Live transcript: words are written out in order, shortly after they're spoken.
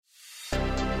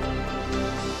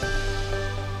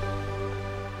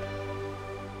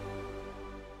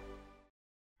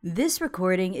This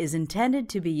recording is intended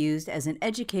to be used as an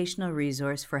educational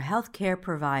resource for healthcare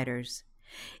providers.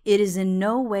 It is in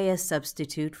no way a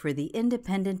substitute for the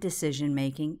independent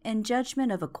decision-making and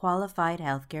judgment of a qualified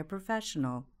healthcare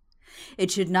professional. It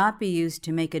should not be used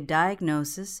to make a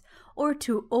diagnosis or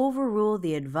to overrule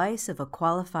the advice of a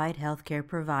qualified healthcare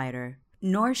provider,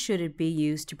 nor should it be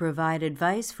used to provide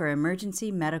advice for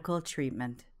emergency medical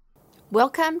treatment.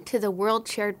 Welcome to the World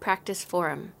Shared Practice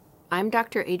Forum. I'm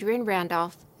Dr. Adrienne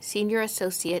Randolph, Senior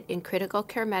Associate in Critical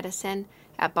Care Medicine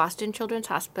at Boston Children's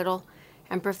Hospital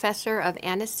and Professor of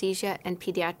Anesthesia and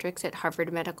Pediatrics at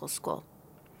Harvard Medical School.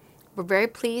 We're very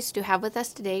pleased to have with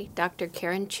us today Dr.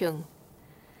 Karen Chung.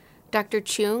 Dr.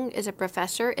 Chung is a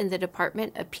professor in the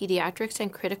Department of Pediatrics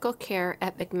and Critical Care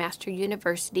at McMaster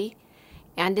University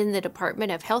and in the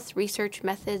Department of Health Research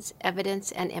Methods,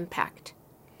 Evidence, and Impact.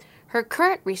 Her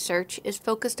current research is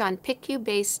focused on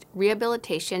PICU-based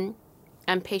rehabilitation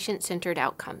and patient-centered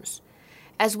outcomes,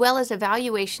 as well as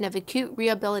evaluation of acute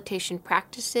rehabilitation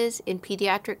practices in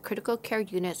pediatric critical care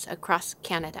units across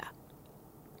Canada.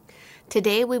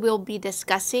 Today we will be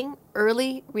discussing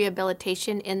early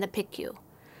rehabilitation in the PICU,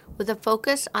 with a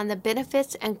focus on the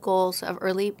benefits and goals of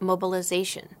early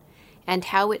mobilization and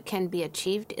how it can be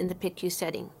achieved in the PICU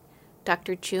setting.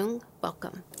 Dr. Chung,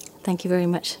 welcome. Thank you very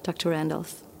much, Dr.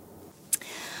 Randolph.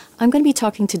 I'm going to be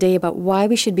talking today about why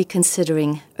we should be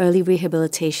considering early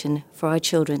rehabilitation for our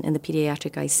children in the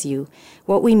pediatric ICU,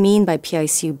 what we mean by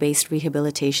PICU-based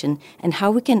rehabilitation, and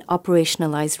how we can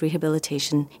operationalize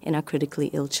rehabilitation in our critically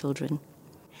ill children.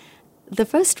 The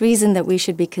first reason that we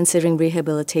should be considering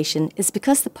rehabilitation is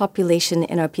because the population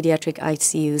in our pediatric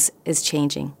ICUs is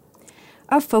changing.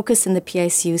 Our focus in the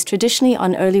PICU is traditionally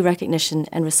on early recognition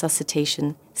and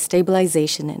resuscitation,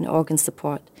 stabilization, and organ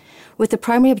support, with the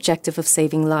primary objective of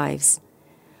saving lives.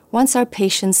 Once our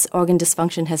patients' organ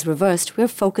dysfunction has reversed, we're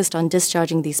focused on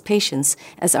discharging these patients,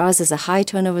 as ours is a high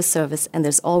turnover service and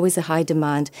there's always a high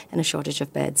demand and a shortage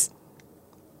of beds.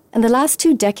 In the last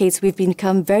 2 decades, we've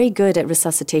become very good at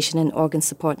resuscitation and organ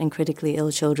support in critically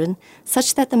ill children,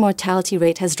 such that the mortality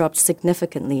rate has dropped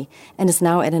significantly and is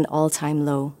now at an all-time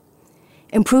low.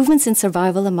 Improvements in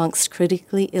survival amongst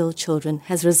critically ill children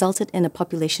has resulted in a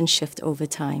population shift over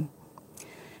time.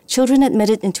 Children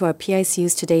admitted into our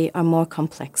PICUs today are more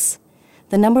complex.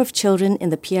 The number of children in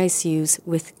the PICUs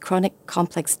with chronic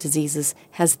complex diseases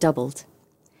has doubled.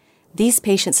 These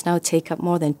patients now take up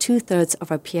more than 2/3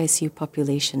 of our PICU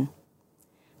population.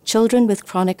 Children with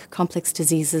chronic complex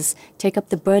diseases take up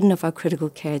the burden of our critical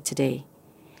care today.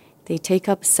 They take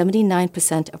up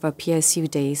 79% of our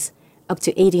PICU days, up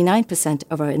to 89%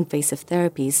 of our invasive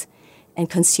therapies, and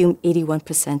consume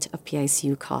 81% of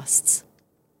PICU costs.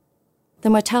 The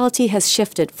mortality has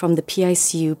shifted from the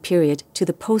PICU period to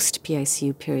the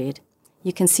post-PICU period.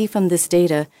 You can see from this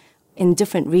data in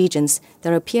different regions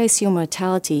that our PICU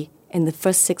mortality in the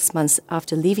first 6 months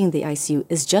after leaving the ICU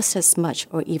is just as much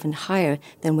or even higher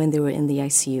than when they were in the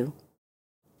ICU.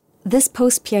 This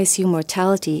post-PICU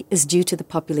mortality is due to the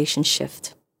population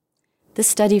shift. This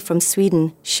study from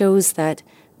Sweden shows that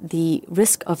the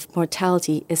risk of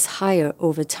mortality is higher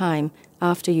over time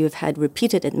after you have had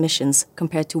repeated admissions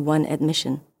compared to one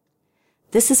admission.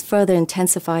 This is further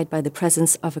intensified by the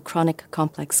presence of a chronic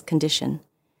complex condition.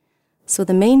 So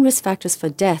the main risk factors for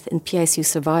death in PICU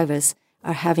survivors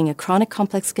are having a chronic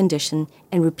complex condition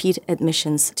and repeat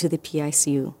admissions to the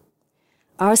PICU.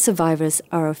 Our survivors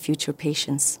are our future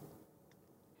patients.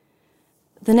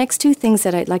 The next 2 things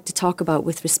that I'd like to talk about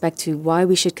with respect to why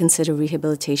we should consider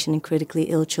rehabilitation in critically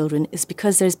ill children is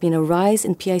because there's been a rise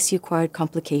in PICU-acquired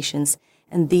complications,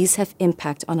 and these have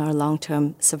impact on our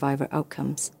long-term survivor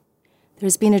outcomes.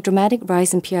 There's been a dramatic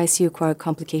rise in PICU-acquired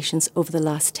complications over the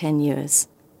last 10 years.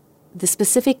 The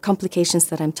specific complications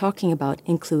that I'm talking about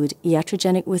include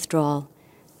iatrogenic withdrawal,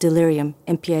 delirium,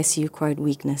 and PICU-acquired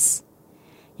weakness.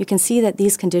 You can see that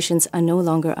these conditions are no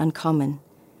longer uncommon.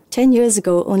 10 years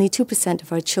ago, only 2%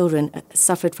 of our children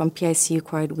suffered from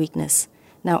PICU-acquired weakness.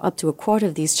 Now up to a quarter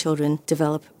of these children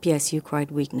develop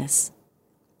PICU-acquired weakness.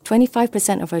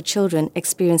 25% of our children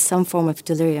experience some form of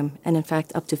delirium, and in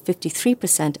fact, up to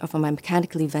 53% of our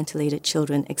mechanically ventilated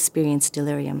children experience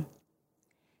delirium.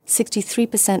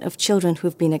 63% of children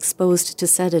who've been exposed to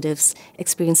sedatives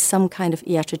experience some kind of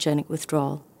iatrogenic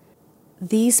withdrawal.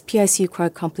 These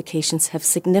PICU-acquired complications have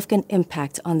significant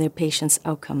impact on their patients'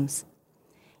 outcomes.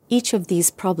 Each of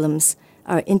these problems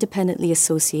are independently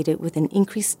associated with an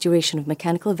increased duration of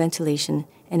mechanical ventilation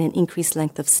and an increased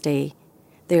length of stay.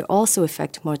 They also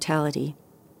affect mortality.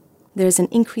 There is an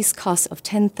increased cost of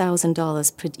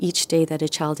 $10,000 per each day that a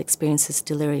child experiences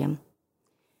delirium.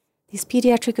 These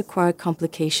pediatric acquired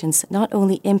complications not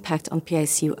only impact on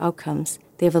PICU outcomes,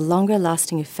 they have a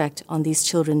longer-lasting effect on these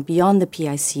children beyond the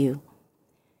PICU.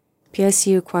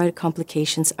 PICU-acquired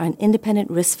complications are an independent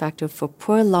risk factor for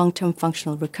poor long-term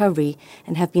functional recovery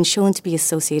and have been shown to be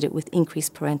associated with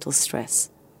increased parental stress.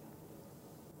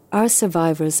 Our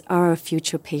survivors are our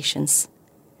future patients.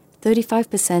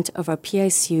 35% of our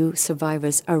PICU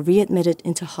survivors are readmitted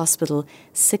into hospital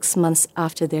 6 months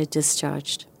after they're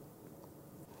discharged.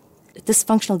 This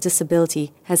functional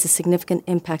disability has a significant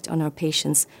impact on our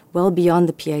patients well beyond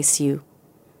the PICU.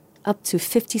 Up to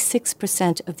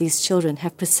 56% of these children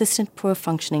have persistent poor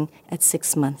functioning at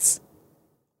 6 months.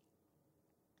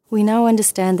 We now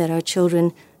understand that our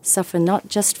children suffer not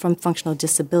just from functional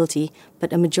disability,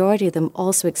 but a majority of them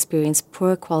also experience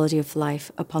poor quality of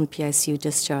life upon PICU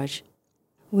discharge.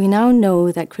 We now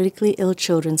know that critically ill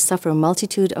children suffer a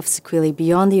multitude of sequelae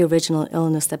beyond the original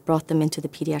illness that brought them into the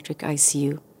pediatric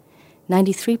ICU.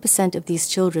 93% of these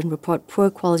children report poor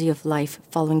quality of life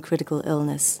following critical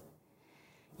illness.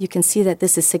 You can see that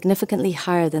this is significantly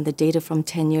higher than the data from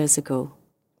 10 years ago.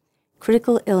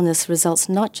 Critical illness results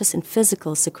not just in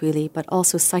physical sequelae, but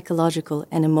also psychological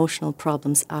and emotional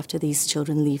problems after these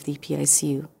children leave the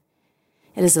PICU.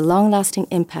 It has a long-lasting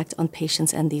impact on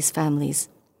patients and these families.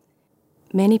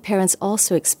 Many parents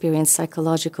also experience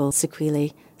psychological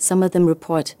sequelae. Some of them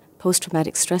report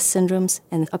post-traumatic stress syndromes,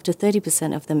 and up to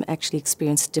 30% of them actually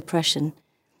experience depression.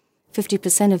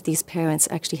 50% of these parents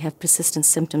actually have persistent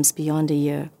symptoms beyond a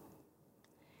year.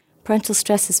 Parental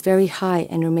stress is very high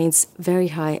and remains very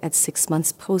high at 6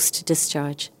 months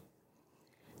post-discharge.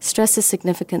 Stress is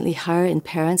significantly higher in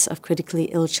parents of critically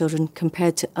ill children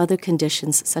compared to other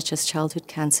conditions such as childhood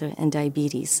cancer and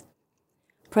diabetes.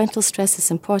 Parental stress is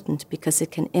important because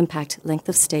it can impact length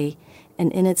of stay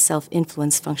and in itself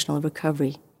influence functional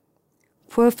recovery.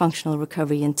 Poor functional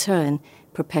recovery, in turn,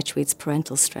 perpetuates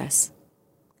parental stress.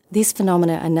 These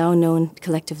phenomena are now known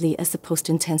collectively as the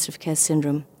post-intensive care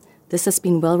syndrome. This has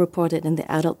been well reported in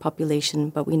the adult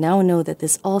population, but we now know that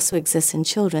this also exists in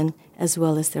children as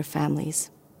well as their families.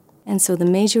 And so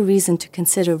the major reason to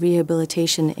consider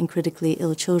rehabilitation in critically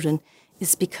ill children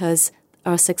is because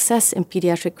our success in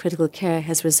pediatric critical care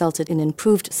has resulted in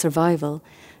improved survival.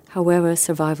 However,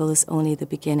 survival is only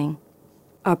the beginning.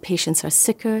 Our patients are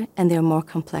sicker and they are more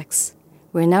complex.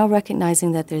 We're now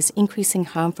recognizing that there's increasing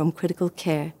harm from critical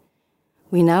care.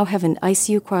 We now have an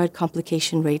ICU-acquired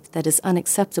complication rate that is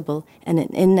unacceptable and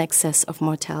in excess of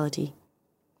mortality.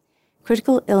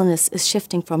 Critical illness is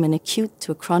shifting from an acute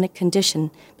to a chronic condition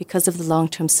because of the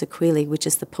long-term sequelae, which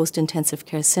is the post-intensive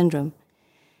care syndrome,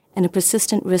 and a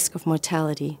persistent risk of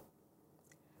mortality.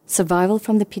 Survival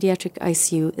from the pediatric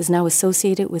ICU is now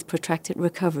associated with protracted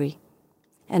recovery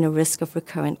and a risk of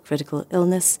recurrent critical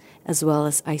illness as well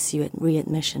as ICU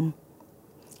readmission.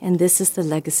 And this is the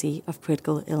legacy of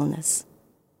critical illness.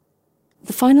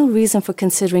 The final reason for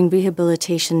considering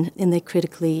rehabilitation in the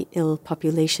critically ill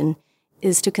population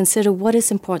is to consider what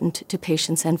is important to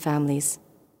patients and families.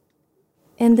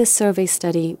 In this survey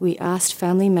study, we asked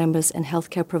family members and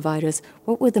healthcare providers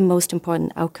what were the most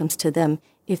important outcomes to them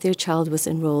if their child was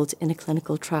enrolled in a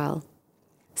clinical trial.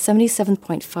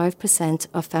 77.5%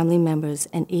 of family members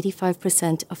and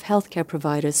 85% of healthcare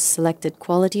providers selected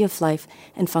quality of life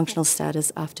and functional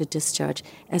status after discharge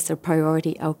as their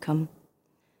priority outcome.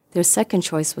 Their second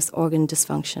choice was organ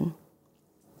dysfunction.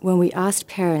 When we asked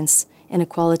parents in a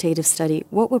qualitative study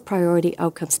what were priority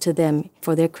outcomes to them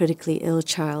for their critically ill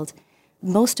child,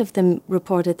 most of them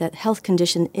reported that health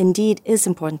condition indeed is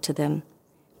important to them.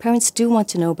 Parents do want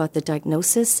to know about the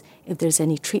diagnosis, if there's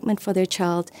any treatment for their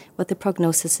child, what the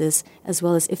prognosis is, as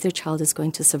well as if their child is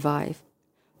going to survive.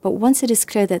 But once it is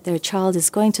clear that their child is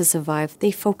going to survive,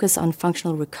 they focus on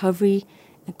functional recovery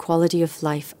and quality of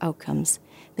life outcomes.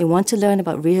 They want to learn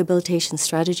about rehabilitation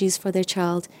strategies for their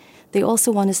child. They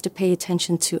also want us to pay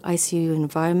attention to ICU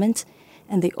environment,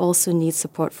 and they also need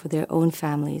support for their own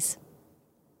families.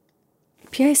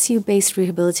 PICU-based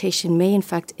rehabilitation may in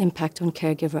fact impact on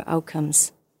caregiver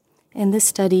outcomes. In this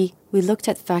study, we looked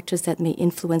at factors that may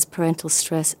influence parental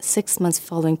stress 6 months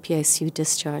following PICU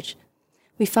discharge.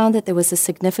 We found that there was a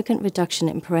significant reduction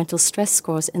in parental stress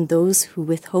scores in those who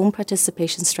with home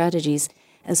participation strategies,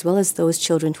 as well as those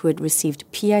children who had received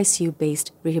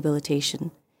PICU-based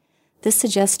rehabilitation. This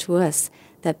suggests to us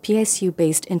that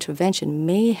PICU-based intervention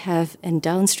may have a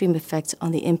downstream effect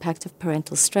on the impact of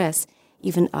parental stress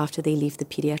even after they leave the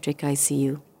pediatric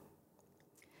ICU.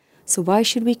 So why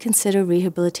should we consider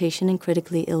rehabilitation in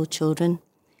critically ill children?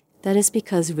 That is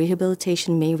because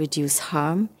rehabilitation may reduce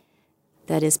harm,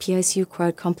 that is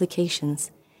PICU-acquired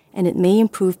complications, and it may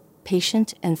improve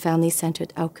patient and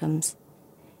family-centered outcomes.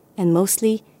 And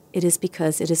mostly, it is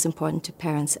because it is important to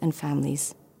parents and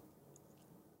families.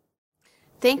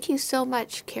 Thank you so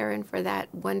much, Karen, for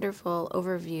that wonderful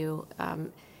overview.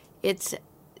 It's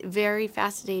very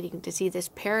fascinating to see this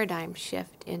paradigm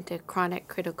shift into chronic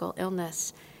critical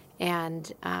illness,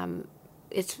 and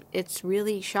it's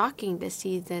really shocking to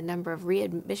see the number of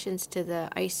readmissions to the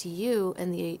ICU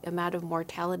and the amount of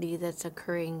mortality that's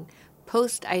occurring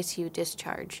post-ICU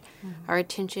discharge. Our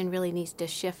attention really needs to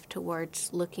shift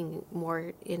towards looking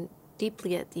more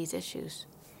deeply at these issues.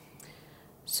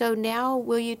 So now,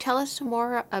 will you tell us some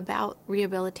more about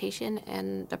rehabilitation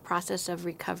and the process of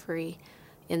recovery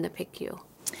in the PICU?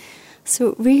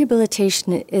 So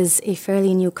rehabilitation is a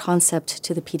fairly new concept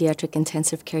to the pediatric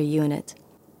intensive care unit.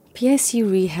 PICU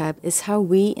rehab is how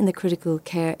we in the critical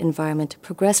care environment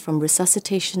progress from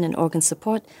resuscitation and organ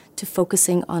support to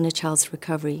focusing on a child's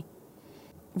recovery.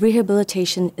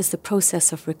 Rehabilitation is the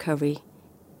process of recovery.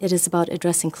 It is about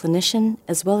addressing clinician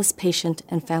as well as patient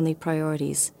and family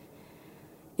priorities.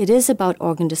 It is about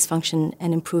organ dysfunction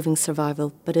and improving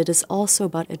survival, but it is also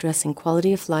about addressing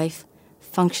quality of life,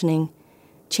 functioning,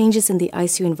 changes in the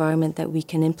ICU environment that we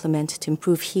can implement to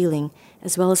improve healing,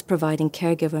 as well as providing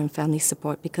caregiver and family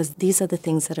support, because these are the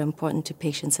things that are important to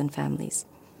patients and families.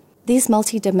 These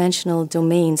multidimensional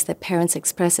domains that parents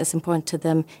express as important to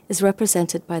them is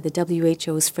represented by the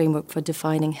WHO's framework for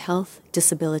defining health,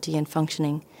 disability, and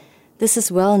functioning. This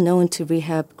is well known to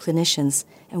rehab clinicians,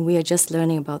 and we are just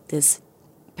learning about this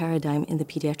paradigm in the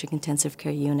pediatric intensive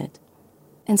care unit.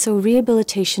 And so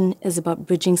rehabilitation is about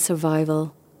bridging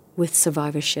survival with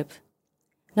survivorship.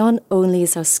 Not only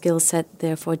is our skill set,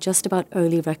 therefore, just about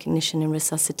early recognition and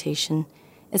resuscitation,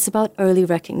 it's about early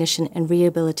recognition and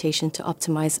rehabilitation to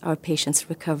optimize our patients'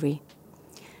 recovery.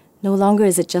 No longer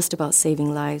is it just about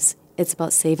saving lives, it's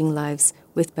about saving lives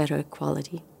with better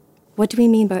quality. What do we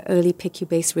mean by early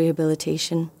PICU-based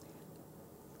rehabilitation?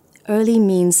 Early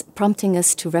means prompting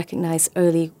us to recognize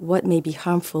early what may be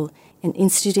harmful and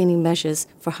instituting measures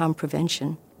for harm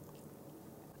prevention.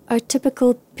 Our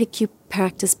typical PICU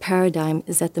practice paradigm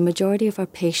is that the majority of our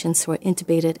patients who are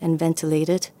intubated and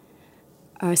ventilated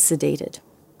are sedated.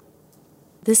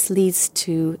 This leads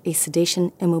to a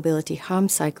sedation immobility harm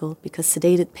cycle because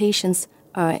sedated patients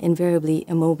are invariably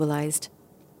immobilized.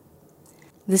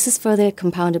 This is further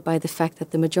compounded by the fact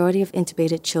that the majority of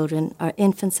intubated children are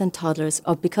infants and toddlers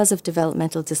or because of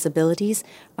developmental disabilities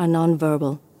are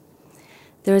nonverbal.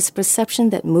 There is a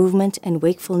perception that movement and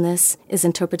wakefulness is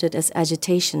interpreted as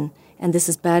agitation, and this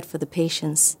is bad for the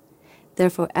patients.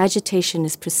 Therefore, agitation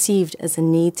is perceived as a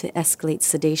need to escalate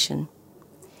sedation.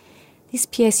 These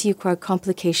PICU-acquired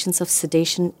complications of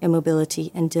sedation,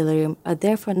 immobility, and delirium are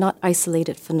therefore not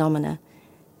isolated phenomena.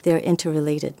 They are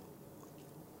interrelated.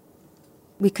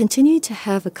 We continue to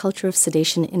have a culture of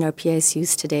sedation in our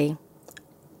PICUs today,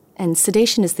 and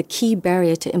sedation is the key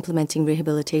barrier to implementing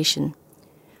rehabilitation.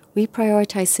 We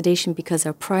prioritize sedation because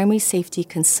our primary safety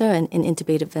concern in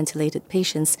intubated ventilated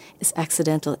patients is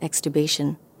accidental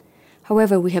extubation.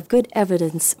 However, we have good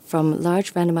evidence from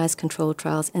large randomized controlled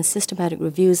trials and systematic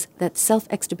reviews that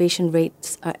self-extubation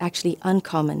rates are actually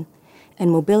uncommon,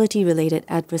 and mobility-related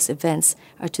adverse events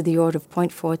are to the order of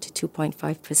 0.4 to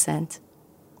 2.5%.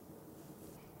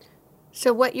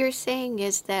 So what you're saying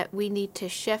is that we need to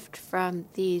shift from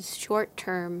these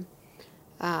short-term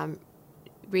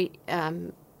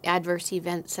adverse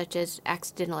events such as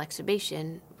accidental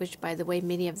extubation, which, by the way,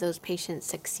 many of those patients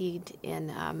succeed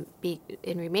in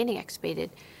remaining extubated,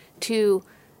 to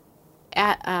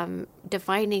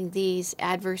defining these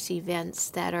adverse events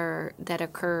that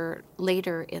occur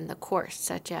later in the course,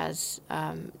 such as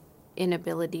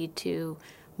inability to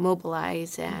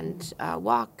mobilize and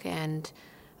walk and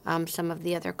some of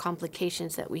the other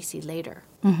complications that we see later.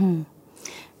 Mm-hmm.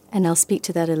 And I'll speak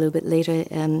to that a little bit later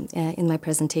in my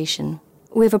presentation.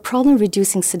 We have a problem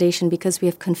reducing sedation because we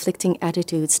have conflicting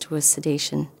attitudes towards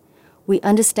sedation. We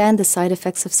understand the side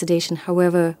effects of sedation,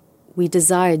 however, we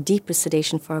desire deeper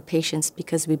sedation for our patients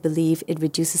because we believe it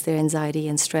reduces their anxiety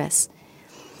and stress.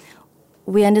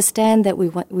 We understand that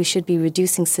we should be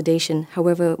reducing sedation,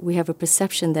 however, we have a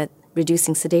perception that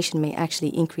reducing sedation may actually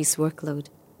increase workload.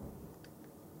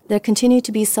 There continue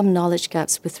to be some knowledge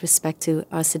gaps with respect to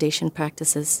our sedation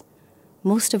practices.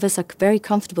 Most of us are very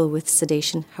comfortable with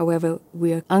sedation, however,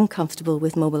 we are uncomfortable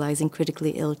with mobilizing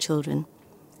critically ill children.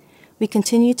 We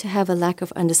continue to have a lack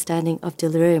of understanding of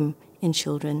delirium in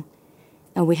children,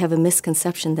 and we have a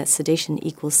misconception that sedation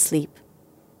equals sleep.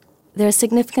 There are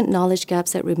significant knowledge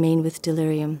gaps that remain with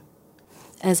delirium.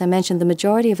 As I mentioned, the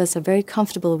majority of us are very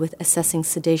comfortable with assessing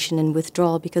sedation and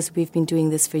withdrawal because we've been doing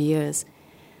this for years.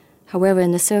 However,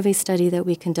 in a survey study that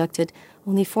we conducted,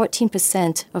 only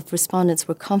 14% of respondents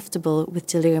were comfortable with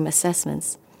delirium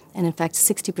assessments, and in fact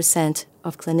 60%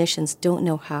 of clinicians don't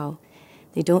know how.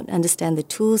 They don't understand the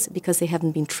tools because they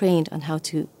haven't been trained on how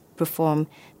to perform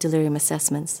delirium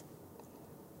assessments.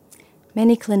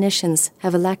 Many clinicians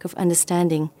have a lack of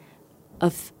understanding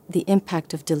of the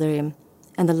impact of delirium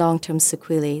and the long-term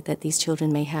sequelae that these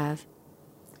children may have.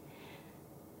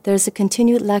 There is a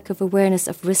continued lack of awareness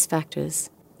of risk factors.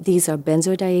 These are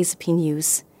benzodiazepine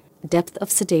use, depth of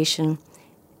sedation,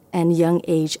 and young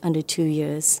age under 2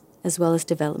 years, as well as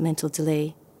developmental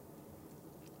delay.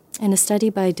 In a study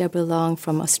by Deborah Long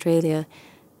from Australia,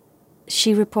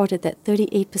 she reported that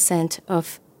 38%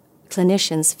 of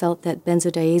clinicians felt that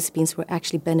benzodiazepines were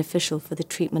actually beneficial for the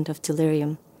treatment of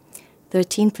delirium.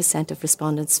 13% of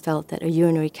respondents felt that a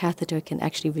urinary catheter can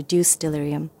actually reduce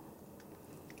delirium.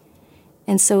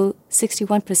 And so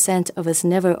 61% of us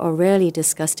never or rarely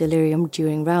discuss delirium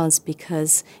during rounds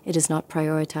because it is not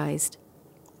prioritized.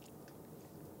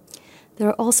 There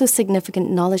are also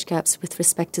significant knowledge gaps with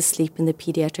respect to sleep in the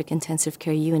pediatric intensive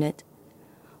care unit.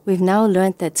 We've now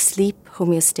learned that sleep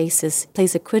homeostasis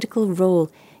plays a critical role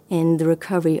in the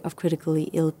recovery of critically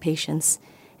ill patients.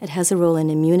 It has a role in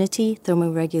immunity,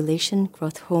 thermoregulation,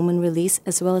 growth hormone release,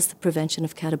 as well as the prevention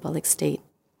of catabolic state.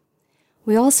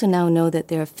 We also now know that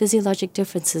there are physiologic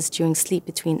differences during sleep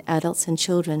between adults and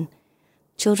children.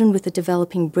 Children with a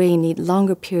developing brain need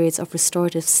longer periods of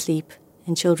restorative sleep,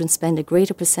 and children spend a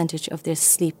greater percentage of their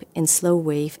sleep in slow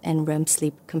wave and REM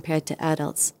sleep compared to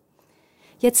adults.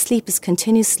 Yet sleep is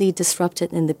continuously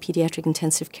disrupted in the pediatric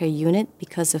intensive care unit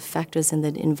because of factors in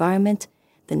the environment,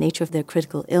 the nature of their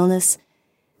critical illness,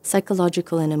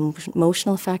 psychological and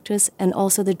emotional factors, and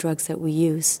also the drugs that we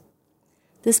use.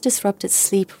 This disrupted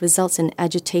sleep results in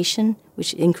agitation,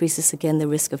 which increases again the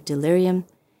risk of delirium.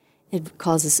 It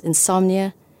causes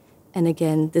insomnia, and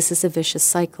again, this is a vicious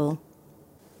cycle.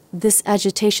 This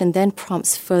agitation then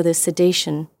prompts further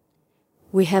sedation.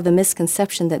 We have a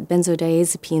misconception that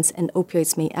benzodiazepines and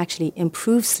opioids may actually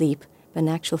improve sleep, but in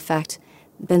actual fact,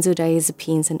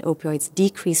 benzodiazepines and opioids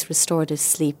decrease restorative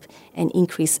sleep and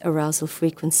increase arousal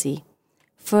frequency,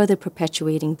 further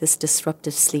perpetuating this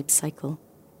disruptive sleep cycle.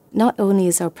 Not only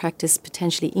is our practice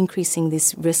potentially increasing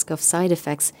this risk of side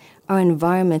effects, our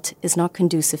environment is not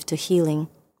conducive to healing.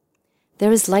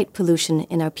 There is light pollution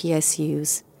in our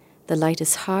PICUs. The light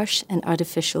is harsh and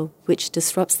artificial, which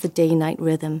disrupts the day-night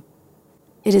rhythm.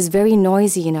 It is very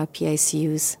noisy in our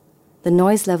PICUs. The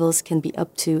noise levels can be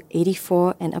up to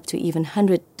 84 and up to even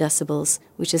 100 decibels,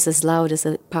 which is as loud as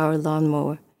a power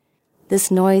lawnmower.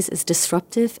 This noise is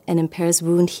disruptive and impairs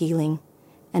wound healing,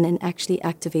 and it actually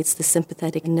activates the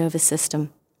sympathetic nervous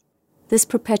system. This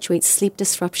perpetuates sleep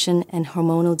disruption and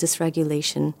hormonal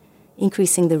dysregulation,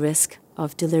 increasing the risk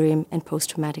of delirium and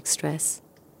post-traumatic stress.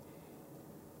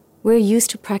 We're used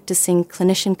to practicing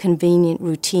clinician-convenient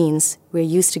routines. We're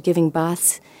used to giving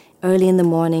baths early in the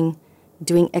morning,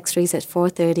 doing x-rays at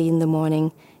 4:30 in the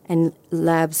morning, and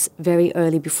labs very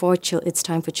early before it's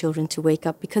time for children to wake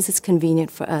up because it's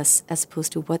convenient for us as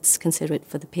opposed to what's considerate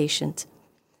for the patient.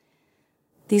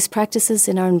 These practices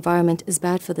in our environment is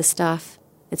bad for the staff,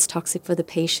 it's toxic for the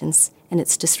patients, and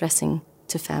it's distressing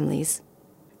to families.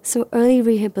 So early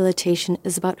rehabilitation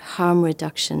is about harm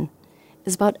reduction.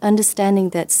 It's about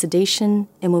understanding that sedation,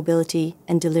 immobility,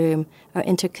 and delirium are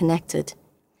interconnected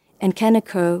and can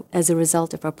occur as a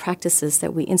result of our practices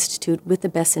that we institute with the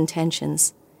best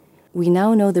intentions. We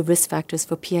now know the risk factors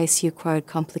for PICU-acquired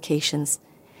complications,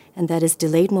 and that is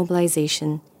delayed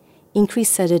mobilization,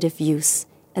 increased sedative use,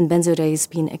 and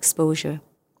benzodiazepine exposure.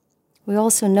 We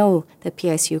also know that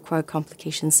PICU-acquired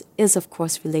complications is, of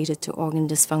course, related to organ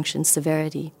dysfunction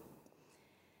severity.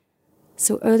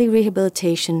 So early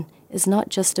rehabilitation is not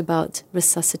just about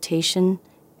resuscitation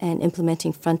and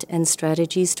implementing front-end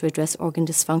strategies to address organ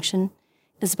dysfunction.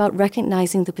 It's about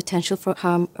recognizing the potential for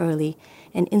harm early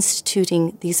and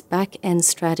instituting these back-end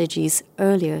strategies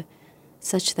earlier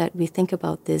such that we think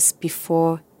about this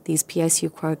before these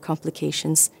PICU-acquired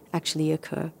complications actually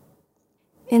occur.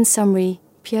 In summary,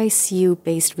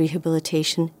 PICU-based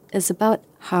rehabilitation is about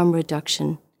harm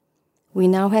reduction. We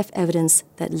now have evidence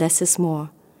that less is more,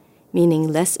 meaning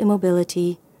less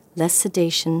immobility, less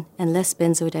sedation, and less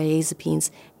benzodiazepines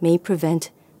may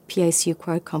prevent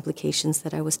PICU-acquired complications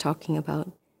that I was talking about.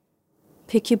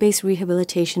 PICU-based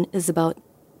rehabilitation is about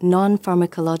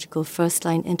non-pharmacological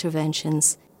first-line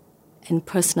interventions and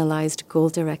personalized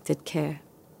goal-directed care.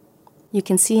 You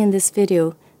can see in this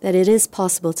video that it is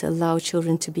possible to allow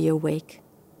children to be awake.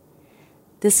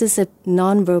 This is a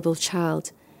nonverbal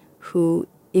child who,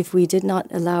 if we did not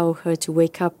allow her to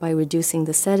wake up by reducing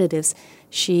the sedatives,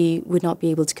 she would not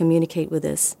be able to communicate with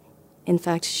us. In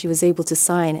fact, she was able to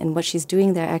sign, and what she's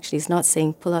doing there actually is not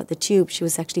saying, pull out the tube. She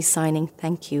was actually signing,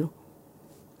 thank you.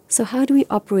 So how do we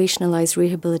operationalize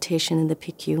rehabilitation in the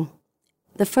PICU?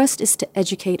 The first is to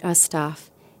educate our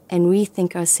staff and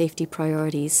rethink our safety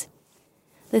priorities.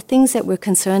 The things that we're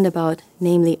concerned about,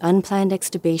 namely unplanned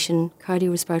extubation,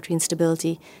 cardiorespiratory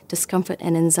instability, discomfort,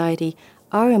 and anxiety,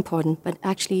 are important, but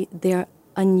actually they are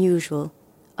unusual.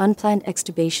 Unplanned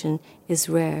extubation is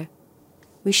rare.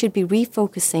 We should be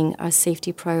refocusing our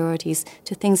safety priorities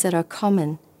to things that are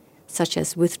common, such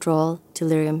as withdrawal,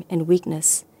 delirium, and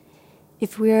weakness.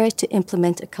 If we are to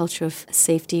implement a culture of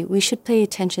safety, we should pay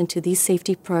attention to these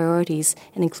safety priorities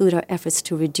and include our efforts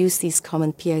to reduce these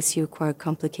common PICU-acquired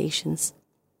complications.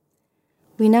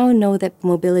 We now know that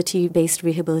mobility-based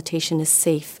rehabilitation is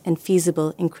safe and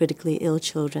feasible in critically ill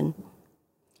children.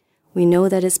 We know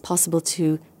that it's possible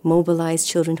to mobilize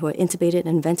children who are intubated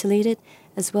and ventilated,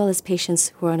 as well as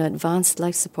patients who are on advanced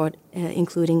life support,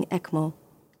 including ECMO.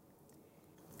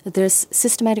 There's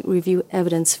systematic review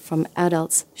evidence from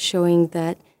adults showing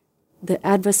that the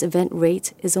adverse event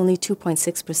rate is only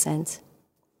 2.6%.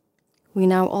 We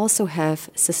now also have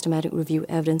systematic review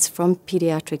evidence from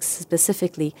pediatrics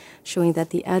specifically showing that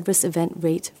the adverse event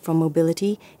rate from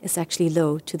mobility is actually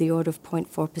low, to the order of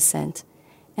 0.4%.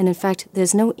 And in fact,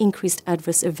 there's no increased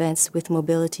adverse events with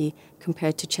mobility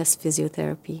compared to chest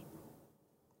physiotherapy.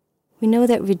 We know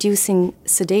that reducing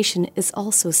sedation is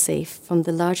also safe from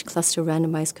the large cluster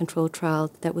randomized controlled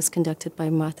trial that was conducted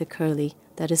by Martha Curley,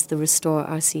 that is the RESTORE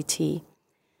RCT.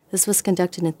 This was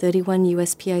conducted in 31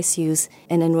 US PICUs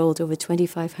and enrolled over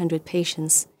 2,500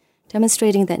 patients,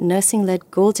 demonstrating that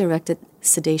nursing-led goal-directed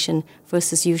sedation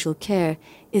versus usual care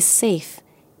is safe.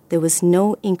 There was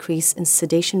no increase in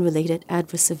sedation-related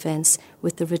adverse events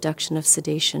with the reduction of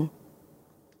sedation.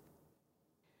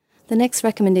 The next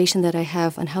recommendation that I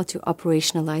have on how to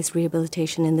operationalize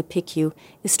rehabilitation in the PICU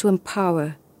is to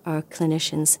empower our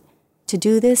clinicians. To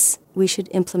do this, we should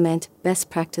implement best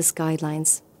practice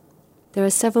guidelines. There are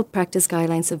several practice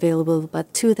guidelines available,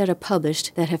 but 2 that are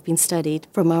published that have been studied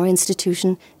from our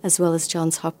institution as well as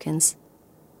Johns Hopkins.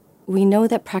 We know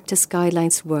that practice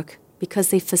guidelines work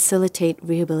because they facilitate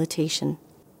rehabilitation.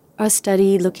 Our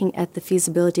study looking at the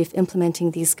feasibility of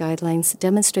implementing these guidelines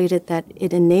demonstrated that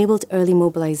it enabled early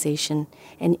mobilization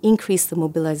and increased the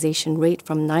mobilization rate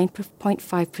from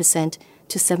 9.5%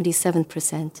 to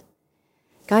 77%.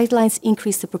 Guidelines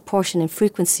increase the proportion and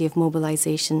frequency of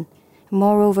mobilization.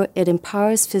 Moreover, it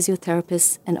empowers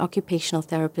physiotherapists and occupational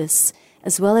therapists,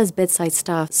 as well as bedside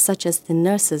staff such as the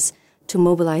nurses, to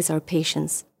mobilize our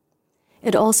patients.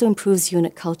 It also improves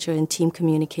unit culture and team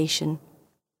communication.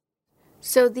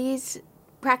 So these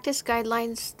practice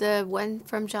guidelines, the one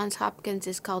from Johns Hopkins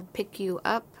is called PICU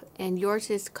Up, and yours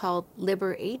is called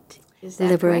Liberate. Is that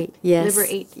Liberate, correct? yes.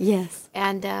 Liberate. Yes.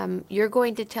 And you're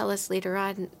going to tell us later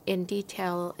on in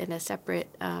detail in a separate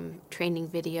training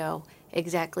video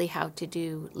exactly how to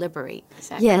do Liberate. Is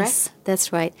that correct? Yes,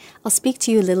 that's right. I'll speak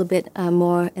to you a little bit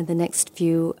more in the next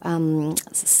few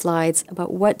slides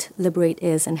about what Liberate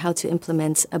is and how to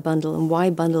implement a bundle and why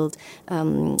bundled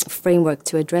framework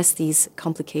to address these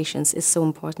complications is so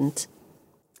important.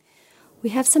 We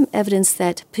have some evidence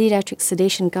that pediatric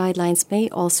sedation guidelines may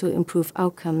also improve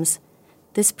outcomes.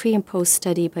 This pre- and post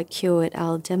study by Keogh et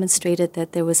al. Demonstrated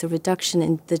that there was a reduction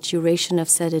in the duration of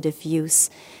sedative use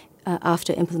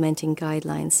after implementing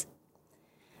guidelines.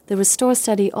 The RESTORE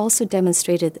study also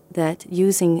demonstrated that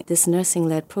using this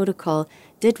nursing-led protocol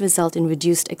did result in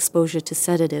reduced exposure to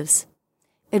sedatives.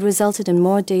 It resulted in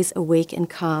more days awake and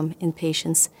calm in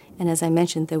patients, and as I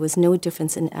mentioned, there was no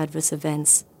difference in adverse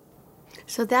events.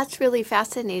 So that's really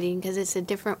fascinating because it's a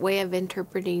different way of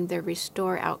interpreting the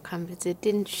RESTORE outcomes. It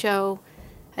didn't show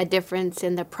a difference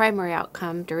in the primary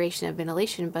outcome, duration of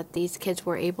ventilation, but these kids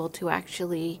were able to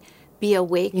actually be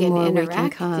awake and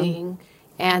interacting,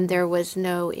 and there was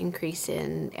no increase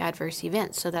in adverse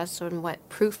events. So that's somewhat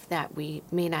proof that we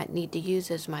may not need to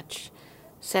use as much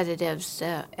sedatives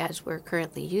as we're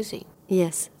currently using.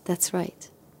 Yes, that's right.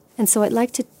 And so I'd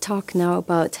like to talk now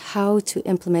about how to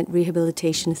implement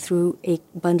rehabilitation through a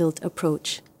bundled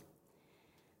approach.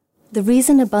 The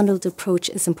reason a bundled approach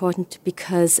is important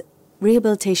because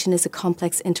rehabilitation is a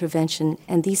complex intervention,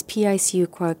 and these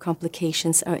PICU-acquired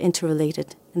complications are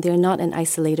interrelated, and they are not an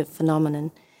isolated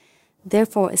phenomenon.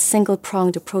 Therefore, a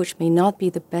single-pronged approach may not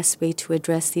be the best way to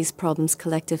address these problems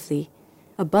collectively.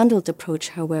 A bundled approach,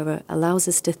 however, allows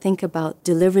us to think about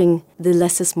delivering the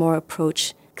less is more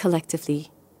approach collectively,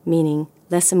 meaning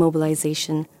less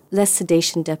immobilization, less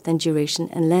sedation depth and duration,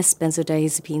 and less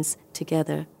benzodiazepines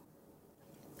together.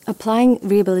 Applying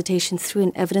rehabilitation through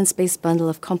an evidence-based bundle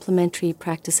of complementary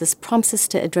practices prompts us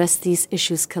to address these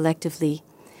issues collectively.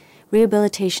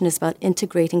 Rehabilitation is about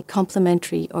integrating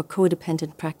complementary or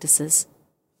codependent practices.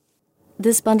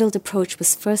 This bundled approach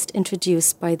was first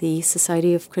introduced by the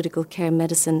Society of Critical Care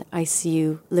Medicine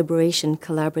ICU Liberation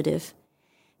Collaborative.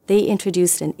 They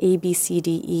introduced an A, B, C,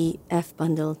 D, E, F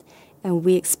bundle, and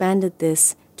we expanded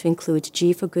this to include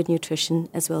G for good nutrition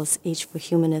as well as H for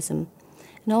humanism.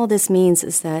 And all this means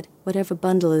is that whatever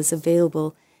bundle is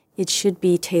available, it should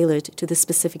be tailored to the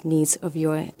specific needs of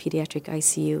your pediatric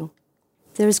ICU.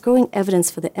 There is growing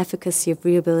evidence for the efficacy of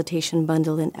rehabilitation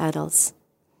bundle in adults.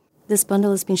 This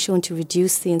bundle has been shown to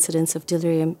reduce the incidence of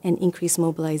delirium and increase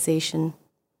mobilization.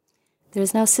 There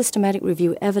is now systematic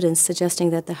review evidence suggesting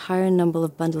that the higher number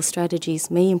of bundle strategies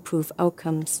may improve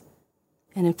outcomes.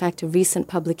 And in fact, a recent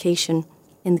publication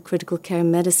in Critical Care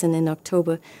Medicine in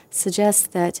October suggests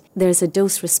that there is a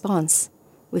dose response.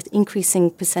 With increasing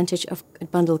percentage of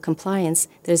bundle compliance,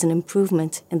 there's an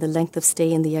improvement in the length of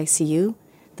stay in the ICU,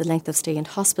 the length of stay in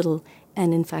hospital,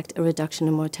 and in fact, a reduction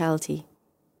in mortality.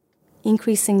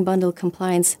 Increasing bundle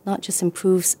compliance not just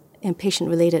improves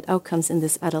patient-related outcomes in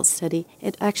this adult study,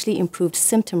 it actually improved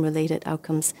symptom-related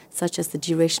outcomes such as the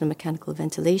duration of mechanical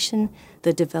ventilation,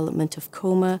 the development of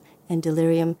coma and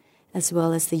delirium, as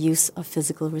well as the use of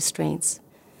physical restraints.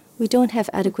 We don't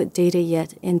have adequate data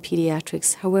yet in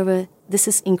pediatrics, however, this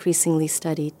is increasingly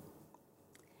studied.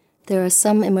 There are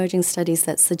some emerging studies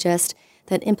that suggest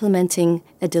that implementing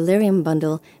a delirium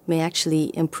bundle may actually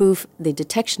improve the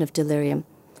detection of delirium,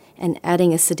 and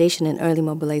adding a sedation and early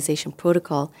mobilization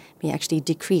protocol may actually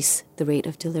decrease the rate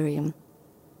of delirium.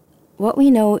 What we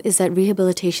know is that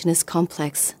rehabilitation is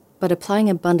complex, but applying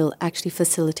a bundle actually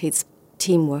facilitates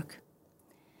teamwork.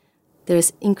 There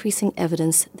is increasing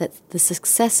evidence that the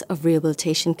success of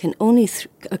rehabilitation can only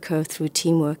occur through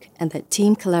teamwork, and that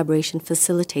team collaboration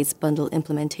facilitates bundle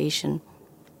implementation.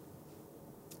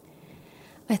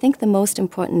 I think the most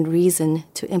important reason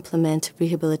to implement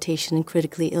rehabilitation in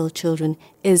critically ill children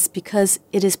is because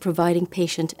it is providing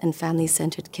patient and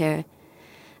family-centered care.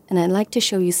 And I'd like to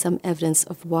show you some evidence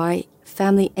of why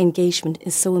family engagement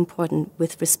is so important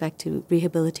with respect to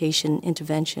rehabilitation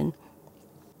intervention.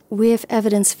 We have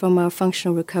evidence from our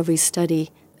functional recovery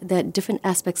study that different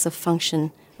aspects of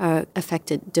function are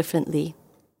affected differently.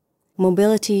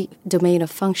 Mobility domain of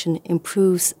function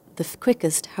improves the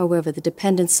quickest, however, the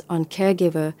dependence on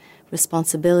caregiver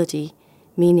responsibility,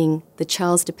 meaning the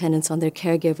child's dependence on their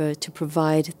caregiver to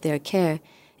provide their care,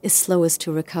 is slowest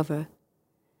to recover.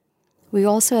 We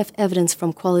also have evidence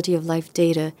from quality of life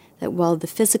data that while the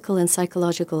physical and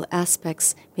psychological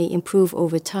aspects may improve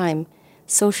over time,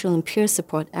 social and peer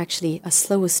support actually are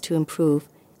slowest to improve,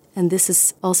 and this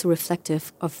is also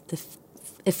reflective of the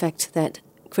effect that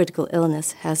critical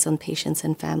illness has on patients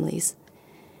and families.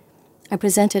 I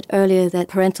presented earlier that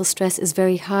parental stress is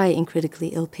very high in critically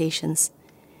ill patients,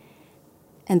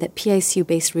 and that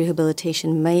PICU-based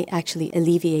rehabilitation may actually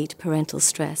alleviate parental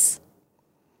stress.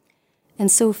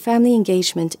 And so family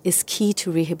engagement is key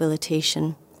to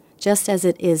rehabilitation, just as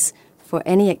it is for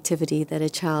any activity that a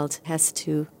child has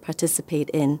to participate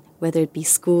in, whether it be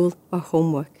school or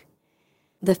homework.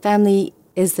 The family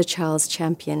is the child's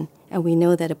champion, and we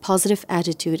know that a positive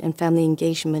attitude and family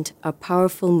engagement are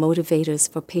powerful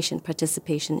motivators for patient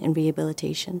participation in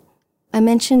rehabilitation. I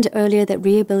mentioned earlier that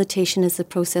rehabilitation is the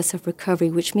process of recovery,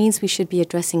 which means we should be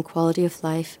addressing quality of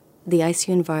life, the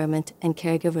ICU environment, and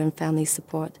caregiver and family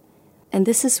support. And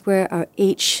this is where our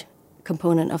H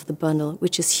component of the bundle,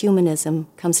 which is humanism,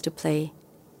 comes to play.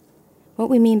 What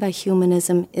we mean by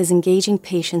humanism is engaging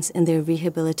patients in their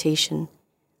rehabilitation.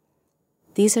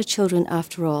 These are children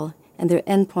after all, and their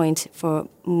endpoint for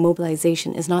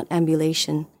mobilization is not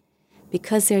ambulation.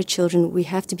 Because they're children, we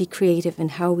have to be creative in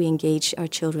how we engage our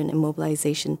children in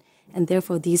mobilization, and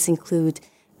therefore these include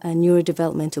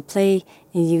neurodevelopmental play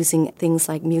and using things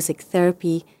like music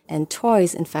therapy and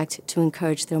toys, in fact, to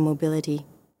encourage their mobility.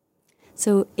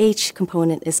 So H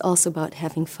component is also about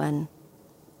having fun.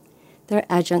 There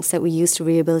are adjuncts that we use to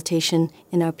rehabilitation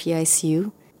in our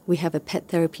PICU. We have a pet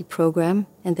therapy program,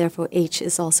 and therefore H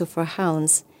is also for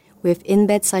hounds. We have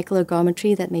in-bed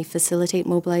cycloergometry that may facilitate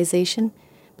mobilization,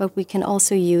 but we can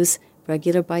also use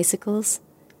regular bicycles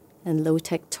and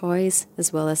low-tech toys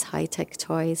as well as high-tech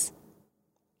toys.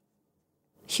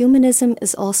 Humanism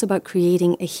is also about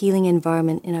creating a healing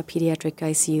environment in our pediatric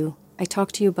ICU. I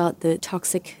talked to you about the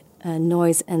toxic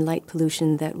noise and light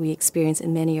pollution that we experience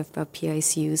in many of our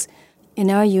PICUs. In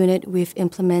our unit, we've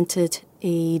implemented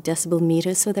a decibel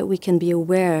meter so that we can be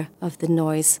aware of the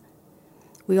noise.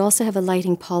 We also have a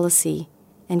lighting policy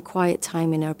and quiet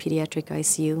time in our pediatric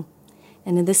ICU.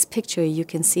 And in this picture, you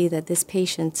can see that this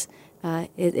patient,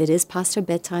 it is past her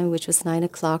bedtime, which was 9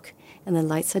 o'clock, and the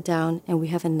lights are down, and we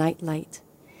have a night light.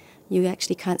 You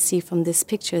actually can't see from this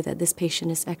picture that this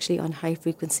patient is actually on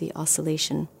high-frequency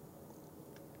oscillation.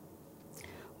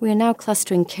 We are now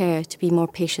clustering care to be more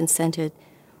patient-centered.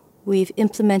 We've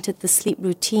implemented the sleep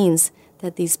routines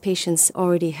that these patients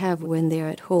already have when they're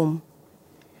at home.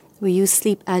 We use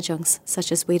sleep adjuncts,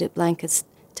 such as weighted blankets,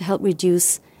 to help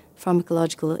reduce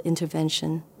pharmacological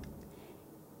intervention.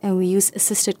 And we use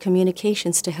assisted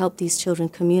communications to help these children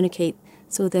communicate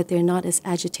so that they're not as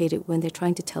agitated when they're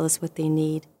trying to tell us what they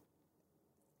need.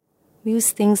 We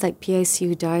use things like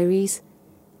PICU diaries,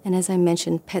 and as I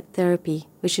mentioned, pet therapy,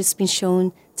 which has been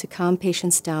shown to calm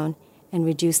patients down and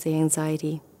reduce their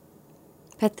anxiety.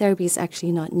 Pet therapy is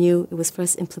actually not new. It was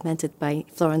first implemented by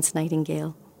Florence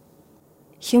Nightingale.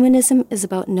 Humanism is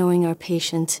about knowing our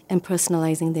patient and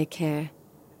personalizing their care.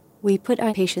 We put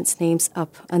our patients' names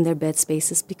up on their bed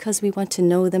spaces because we want to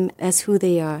know them as who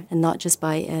they are and not just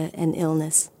by an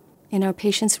illness. In our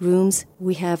patients' rooms,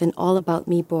 we have an All About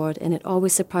Me board, and it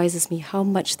always surprises me how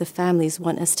much the families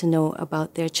want us to know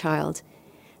about their child.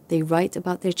 They write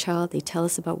about their child, they tell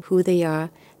us about who they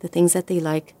are, the things that they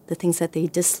like, the things that they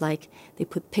dislike. They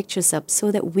put pictures up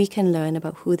so that we can learn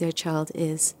about who their child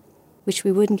is, which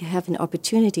we wouldn't have an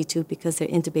opportunity to because they're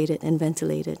intubated and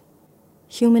ventilated.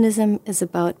 Humanism is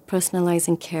about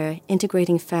personalizing care,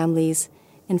 integrating families,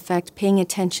 in fact, paying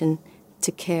attention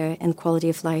to care and quality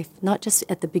of life, not just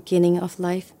at the beginning of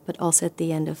life, but also at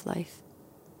the end of life.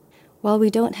 While we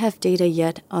don't have data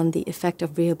yet on the effect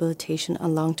of rehabilitation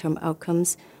on long-term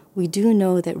outcomes, we do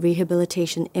know that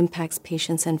rehabilitation impacts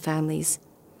patients and families.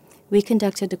 We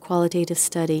conducted a qualitative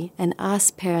study and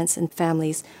asked parents and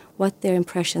families what their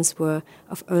impressions were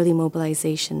of early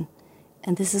mobilization.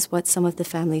 And this is what some of the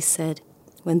families said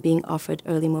when being offered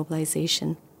early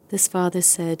mobilization. This father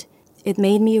said, "It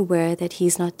made me aware that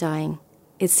he's not dying.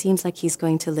 It seems like he's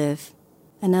going to live."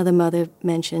 Another mother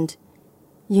mentioned,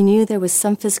 "You knew there was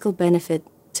some physical benefit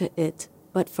to it,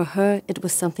 but for her, it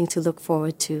was something to look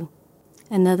forward to."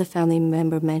 Another family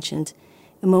member mentioned,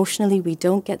 "Emotionally, we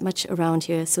don't get much around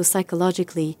here, so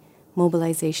psychologically,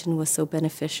 mobilization was so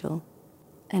beneficial."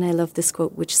 And I love this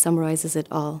quote, which summarizes it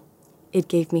all. "It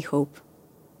gave me hope."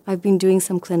 I've been doing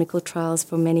some clinical trials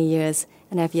for many years,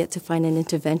 and I've yet to find an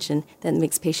intervention that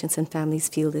makes patients and families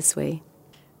feel this way.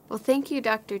 Well, thank you,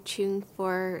 Dr. Chung,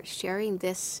 for sharing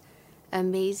this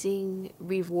amazing,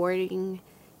 rewarding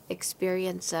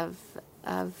experience of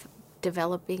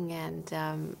developing and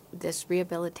this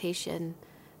rehabilitation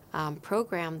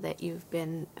program that you've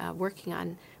been working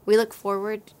on. We look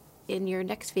forward in your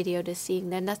next video to seeing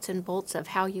the nuts and bolts of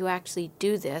how you actually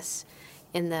do this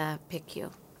in the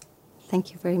PICU.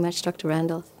 Thank you very much, Dr.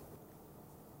 Randolph.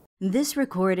 This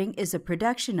recording is a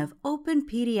production of Open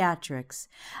Pediatrics,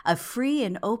 a free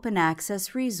and open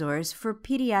access resource for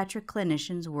pediatric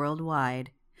clinicians worldwide.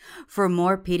 For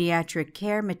more pediatric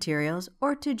care materials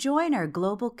or to join our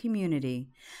global community,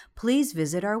 please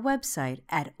visit our website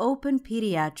at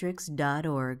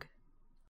openpediatrics.org.